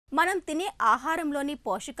మనం తినే ఆహారంలోని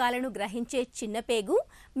పోషకాలను గ్రహించే చిన్న పేగు,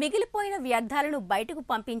 మిగిలిపోయిన వ్యర్థాలను బయటకు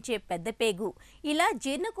పంపించే పెద్ద పేగు, ఇలా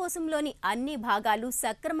జీర్ణకోశంలోని అన్ని భాగాలు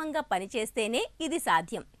సక్రమంగా పనిచేస్తేనే ఇది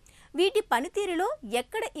సాధ్యం. వీటి పనితీరులో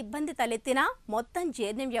ఎక్కడ ఇబ్బంది తలెత్తినా మొత్తం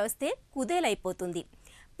జీర్ణ వ్యవస్థే కుదేలైపోతుంది.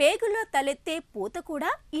 పేగుల్లో తలెత్తే పూత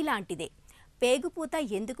కూడా ఇలాంటిదే. పేగుపూత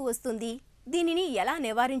ఎందుకు వస్తుంది? దీనిని ఎలా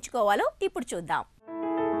నివారించుకోవాలో ఇప్పుడు చూద్దాం.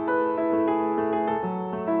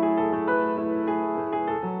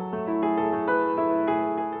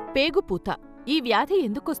 పేగుపూత ఈ వ్యాధి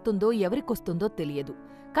ఎందుకొస్తుందో ఎవరికొస్తుందో తెలియదు.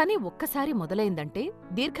 కానీ ఒక్కసారి మొదలైందంటే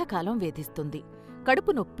దీర్ఘకాలం వేధిస్తుంది.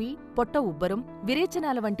 కడుపు నొప్పి, పొట్ట ఉబ్బరం,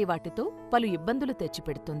 విరేచనాల వంటి వాటితో పలు ఇబ్బందులు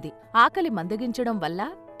తెచ్చిపెడుతుంది. ఆకలి మందగించడం వల్ల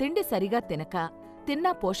తిండి సరిగా తినక,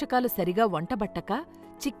 తిన్నా పోషకాలు సరిగా వంటబట్టక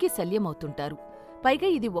చిక్కి శల్యమవుతుంటారు. పైగా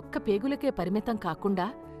ఇది ఒక్క పేగులకే పరిమితం కాకుండా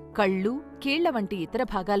కళ్ళు, కీళ్ల వంటి ఇతర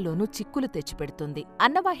భాగాల్లోనూ చిక్కులు తెచ్చిపెడుతుంది.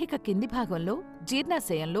 అన్నవాహిక కింది భాగంలో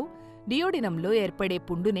జీర్ణాశయంలో డియోడినంలో ఏర్పడే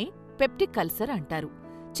పుండునే పెప్టిక్ అల్సర్ అంటారు.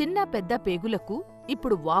 చిన్న పెద్ద పేగులకు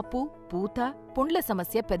ఇప్పుడు వాపు, పూత, పుండ్ల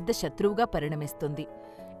సమస్య పెద్ద శత్రువుగా పరిణమిస్తుంది.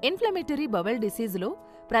 ఇన్ఫ్లమేటరీ బవెల్ డిసీజ్లో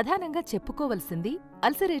ప్రధానంగా చెప్పుకోవలసింది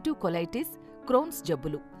అల్సరేటివ్ కొలైటిస్, క్రోన్స్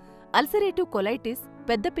జబ్బులు. అల్సరేటివ్ కొలైటిస్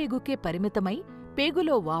పెద్ద పేగుకే పరిమితమై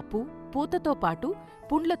పేగులో వాపు, పూతతో పాటు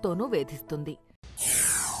పుండ్లతోనూ వేధిస్తుంది.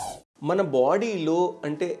 మన బాడీలో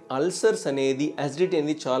అంటే అల్సర్స్ అనేది, అసిడిటీ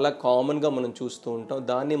అనేది చాలా కామన్గా మనం చూస్తూ ఉంటాం.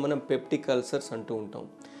 దాన్ని మనం పెప్టిక్ అల్సర్స్ అంటూ ఉంటాం.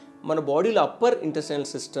 మన బాడీలో అప్పర్ ఇంటెస్టైనల్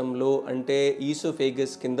సిస్టంలో అంటే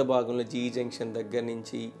ఈసోఫేగస్ కింద భాగంలో జీ జంక్షన్ దగ్గర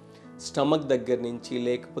నుంచి, స్టమక్ దగ్గర నుంచి,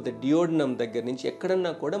 లేకపోతే డియోడినం దగ్గర నుంచి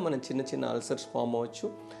ఎక్కడన్నా కూడా మనం చిన్న చిన్న అల్సర్స్ ఫామ్ అవ్వచ్చు.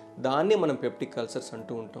 దాన్ని మనం పెప్టిక్ అల్సర్స్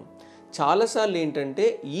అంటూ ఉంటాం. చాలాసార్లు ఏంటంటే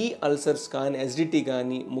ఈ అల్సర్స్ కానీ, అసిడిటీ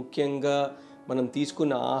కానీ ముఖ్యంగా మనం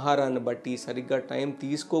తీసుకున్న ఆహారాన్ని బట్టి, సరిగ్గా టైం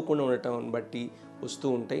తీసుకోకుండా ఉండటం బట్టి వస్తూ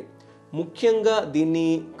ఉంటాయి. ముఖ్యంగా దీన్ని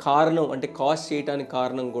కారణం అంటే కాజ్ చేయడానికి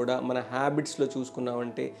కారణం కూడా మన హ్యాబిట్స్లో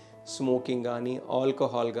చూసుకున్నామంటే స్మోకింగ్ కానీ,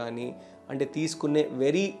 ఆల్కహాల్ కానీ, అంటే తీసుకునే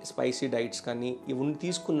వెరీ స్పైసీ డైట్స్ కానీ ఇవన్నీ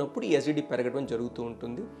తీసుకున్నప్పుడు ఈ అసిడిటీ పెరగడం జరుగుతూ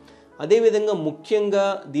ఉంటుంది. అదేవిధంగా ముఖ్యంగా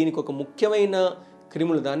దీనికి ఒక ముఖ్యమైన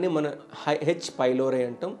క్రిములు, దాన్ని మన హెచ్ పైలోరీ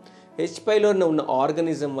అంటాం. హెచ్ పైలోరీ ఉన్న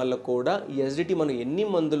ఆర్గానిజం వల్ల కూడా ఈ అసిడిటీ మనం ఎన్ని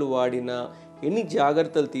మందులు వాడినా, ఎన్ని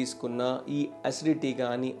జాగ్రత్తలు తీసుకున్నా ఈ అసిడిటీ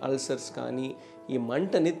కానీ, అల్సర్స్ కానీ, ఈ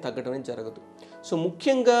మంట అనేది తగ్గడం జరగదు. సో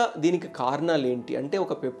ముఖ్యంగా దీనికి కారణాలు ఏంటి అంటే,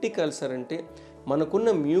 ఒక పెప్టిక్ అల్సర్ అంటే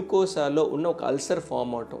మనకున్న మ్యూకోసాలో ఉన్న ఒక అల్సర్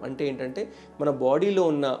ఫామ్ అవటం. అంటే ఏంటంటే మన బాడీలో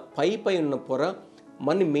ఉన్న పై ఉన్న పొర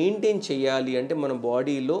మనని మెయింటైన్ చేయాలి అంటే మన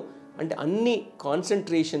బాడీలో అంటే అన్ని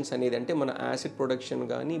కాన్సన్ట్రేషన్స్ అనేది, అంటే మన యాసిడ్ ప్రొడక్షన్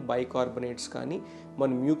కానీ, బైకార్బోనేట్స్ కానీ, మన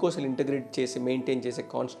మ్యూకోసల్ ఇంటగ్రేట్ చేసి మెయింటైన్ చేసే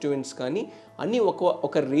కాన్స్టిట్యూయెంట్స్ కానీ అన్నీ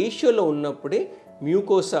ఒక రేషియోలో ఉన్నప్పుడే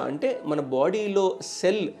మ్యూకోసా అంటే మన బాడీలో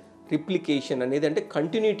సెల్ రిప్లికేషన్ అనేది అంటే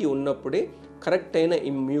కంటిన్యూటీ ఉన్నప్పుడే కరెక్ట్ అయిన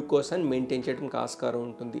ఈ మ్యూకోసాని మెయింటైన్ చేయడానికి ఆస్కారం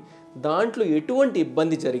ఉంటుంది. దాంట్లో ఎటువంటి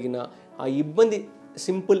ఇబ్బంది జరిగినా ఆ ఇబ్బంది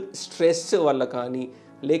సింపుల్ స్ట్రెస్ వల్ల కానీ,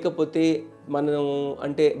 లేకపోతే మనం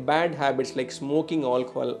అంటే bad habits like smoking,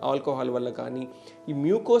 alcohol వల్ల కానీ ఈ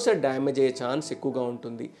మ్యూకోసా డ్యామేజ్ అయ్యే ఛాన్స్ ఎక్కువగా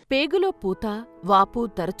ఉంటుంది. పేగులో పూత, వాపు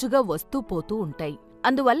తరచుగా వస్తూ పోతూ ఉంటాయి.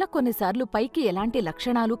 అందువల్ల కొన్నిసార్లు పైకి ఎలాంటి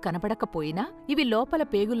లక్షణాలు కనపడకపోయినా ఇవి లోపల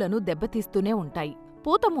పేగులను దెబ్బతీస్తూనే ఉంటాయి.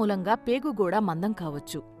 పూత మూలంగా పేగు కూడా మందం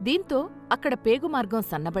కావచ్చు. దీంతో అక్కడ పేగు మార్గం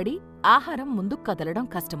సన్నబడి ఆహారం ముందుకు కదలడం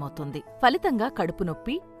కష్టమవుతుంది. ఫలితంగా కడుపు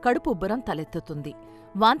నొప్పి, కడుపు ఉబ్బరం తలెత్తుతుంది.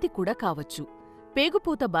 వాంతి కూడా కావచ్చు.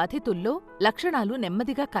 పేగుపూత బాధితుల్లో లక్షణాలు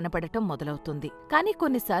నెమ్మదిగా కనపడటం మొదలవుతుంది. కానీ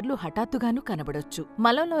కొన్నిసార్లు హఠాత్తుగానూ కనబడొచ్చు.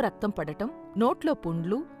 మలంలో రక్తం పడటం, నోట్లో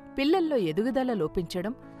పుండ్లు, పిల్లల్లో ఎదుగుదల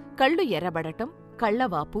లోపించడం, కళ్ళు ఎర్రబడటం,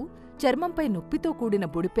 కళ్లవాపు, చర్మంపై నొప్పితో కూడిన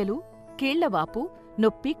బుడిపెలు, కీళ్లవాపు,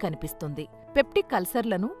 నొప్పి కనిపిస్తుంది. పెప్టిక్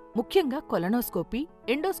అల్సర్లను ముఖ్యంగా కొలనోస్కోపీ,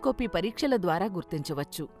 ఎండోస్కోపీ పరీక్షల ద్వారా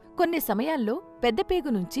గుర్తించవచ్చు. కొన్ని సమయాల్లో పెద్ద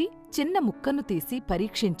పేగు నుంచి చిన్న ముక్కను తీసి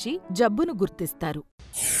పరీక్షించి జబ్బును గుర్తిస్తారు.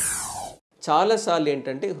 చాలాసార్లు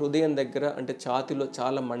ఏంటంటే హృదయం దగ్గర అంటే ఛాతీలో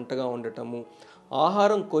చాలా మంటగా ఉండటము,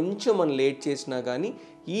 ఆహారం కొంచెం మనం లేట్ చేసినా కానీ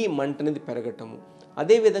ఈ మంట అనేది పెరగటము.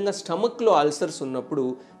 అదేవిధంగా స్టమక్లో అల్సర్స్ ఉన్నప్పుడు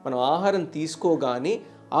మనం ఆహారం తీసుకోగానే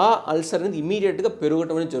ఆ అల్సర్ అనేది ఇమీడియట్గా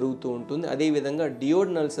పెరగటం అనేది జరుగుతూ ఉంటుంది. అదేవిధంగా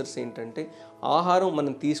డియోడినల్ అల్సర్స్ ఏంటంటే ఆహారం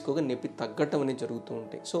మనం తీసుకోగా నొప్పి తగ్గటం అనేది జరుగుతూ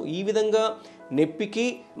ఉంటాయి. సో ఈ విధంగా నొప్పికి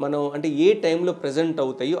మనం అంటే ఏ టైంలో ప్రజెంట్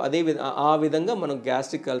అవుతాయో ఆ విధంగా మనం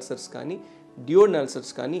గ్యాస్ట్రిక్ అల్సర్స్ కానీ, డియోడినల్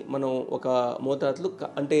అల్సర్స్ కానీ మనం ఒక మోతాదులో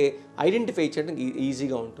అంటే ఐడెంటిఫై చేయడం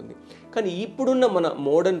ఈజీగా ఉంటుంది. కానీ ఇప్పుడున్న మన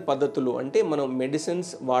మోడర్న్ పద్ధతులు అంటే మనం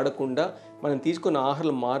మెడిసిన్స్ వాడకుండా మనం తీసుకున్న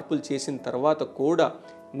ఆహార మార్పులు చేసిన తర్వాత కూడా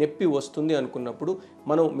నొప్పి వస్తుంది అనుకున్నప్పుడు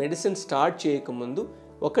మనం మెడిసిన్ స్టార్ట్ చేయకముందు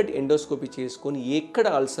ఒకటి ఎండోస్కోపీ చేసుకొని ఎక్కడ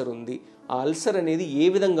అల్సర్ ఉంది, ఆ అల్సర్ అనేది ఏ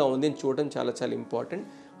విధంగా ఉంది అని చూడడం చాలా చాలా ఇంపార్టెంట్.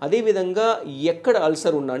 అదేవిధంగా ఎక్కడ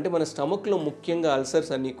అల్సర్ ఉన్నా అంటే మన స్టమక్లో ముఖ్యంగా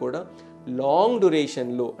అల్సర్స్ అన్నీ కూడా లాంగ్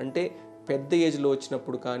డ్యూరేషన్లో అంటే పెద్ద ఏజ్లో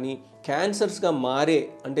వచ్చినప్పుడు కానీ క్యాన్సర్స్గా మారే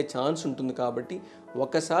అంటే ఛాన్స్ ఉంటుంది. కాబట్టి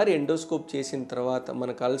ఒకసారి ఎండోస్కోప్ చేసిన తర్వాత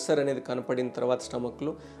మనకు అల్సర్ అనేది కనపడిన తర్వాత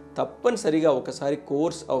స్టమక్లో తప్పనిసరిగా ఒకసారి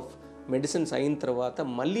కోర్స్ ఆఫ్ మెడిసిన్స్ అయిన తర్వాత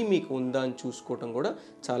మళ్ళీ మీకు ఉందా అని చూసుకోవటం కూడా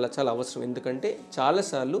చాలా చాలా అవసరం. ఎందుకంటే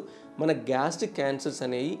చాలాసార్లు మన గ్యాస్ట్రిక్ క్యాన్సర్స్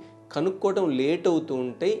అనేవి కనుక్కోవటం లేట్ అవుతూ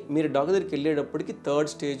ఉంటాయి. మీరు డాక్టర్ దగ్గరికి వెళ్ళేటప్పటికి 3rd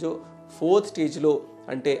స్టేజో 4th స్టేజ్లో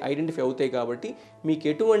అంటే ఐడెంటిఫై అవుతాయి. కాబట్టి మీకు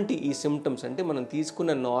ఎటువంటి ఈ సిమ్టమ్స్ అంటే మనం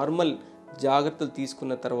తీసుకున్న నార్మల్ జాగ్రత్తలు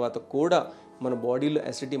తీసుకున్న తర్వాత కూడా మన బాడీలో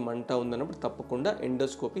అసిడిటీ మంట ఉందన్నప్పుడు తప్పకుండా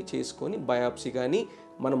ఎండోస్కోపీ చేసుకొని బయాప్సీ కానీ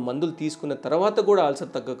మనం మందులు తీసుకున్న తర్వాత కూడా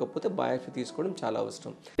అల్సర్ తగ్గకపోతే బయాప్సీ తీసుకోవడం చాలా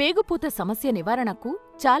అవసరం. పేగుపూత సమస్య నివారణకు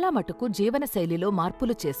చాలా మటుకు జీవనశైలిలో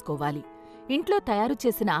మార్పులు చేసుకోవాలి. ఇంట్లో తయారు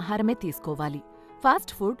చేసిన ఆహారమే తీసుకోవాలి.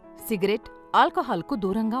 ఫాస్ట్ ఫుడ్, సిగరెట్, ఆల్కహాల్కు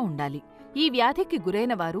దూరంగా ఉండాలి. ఈ వ్యాధికి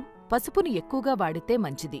గురైన వారు పసుపును ఎక్కువగా వాడితే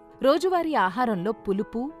మంచిది. రోజువారీ ఆహారంలో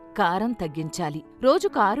పులుపు, కారం తగ్గించాలి.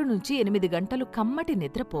 రోజుకు 6 నుంచి 8 గంటలు కమ్మటి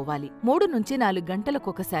నిద్రపోవాలి. 3 నుంచి 4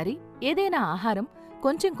 గంటలకొకసారి ఏదైనా ఆహారం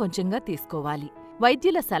కొంచెం కొంచెంగా తీసుకోవాలి.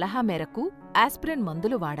 వైద్యుల సలహా మేరకు ఆస్పిరిన్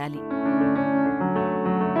మందులు వాడాలి.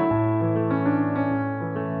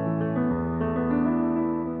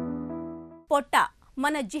 పొట్ట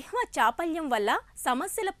మన జిహ్వ చాపల్యం వల్ల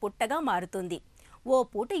సమస్యల పుట్టగా మారుతుంది. ఓ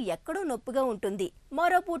పూట ఎక్కడో నొప్పిగా ఉంటుంది,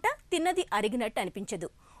 మరో పూట తిన్నది అరిగినట్టు అనిపించదు.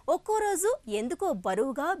 ఒక్కో రోజు ఎందుకో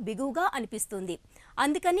బరువుగా బిగువుగా అనిపిస్తుంది.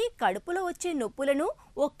 అందుకని కడుపులో వచ్చే నొప్పులను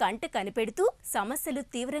ఓ కంట కనిపెడుతూ సమస్యలు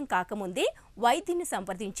తీవ్రం కాకముందే వైద్యుని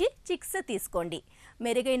సంప్రదించి చికిత్స తీసుకోండి.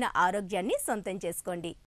 మెరుగైన ఆరోగ్యాన్ని సొంతం చేసుకోండి.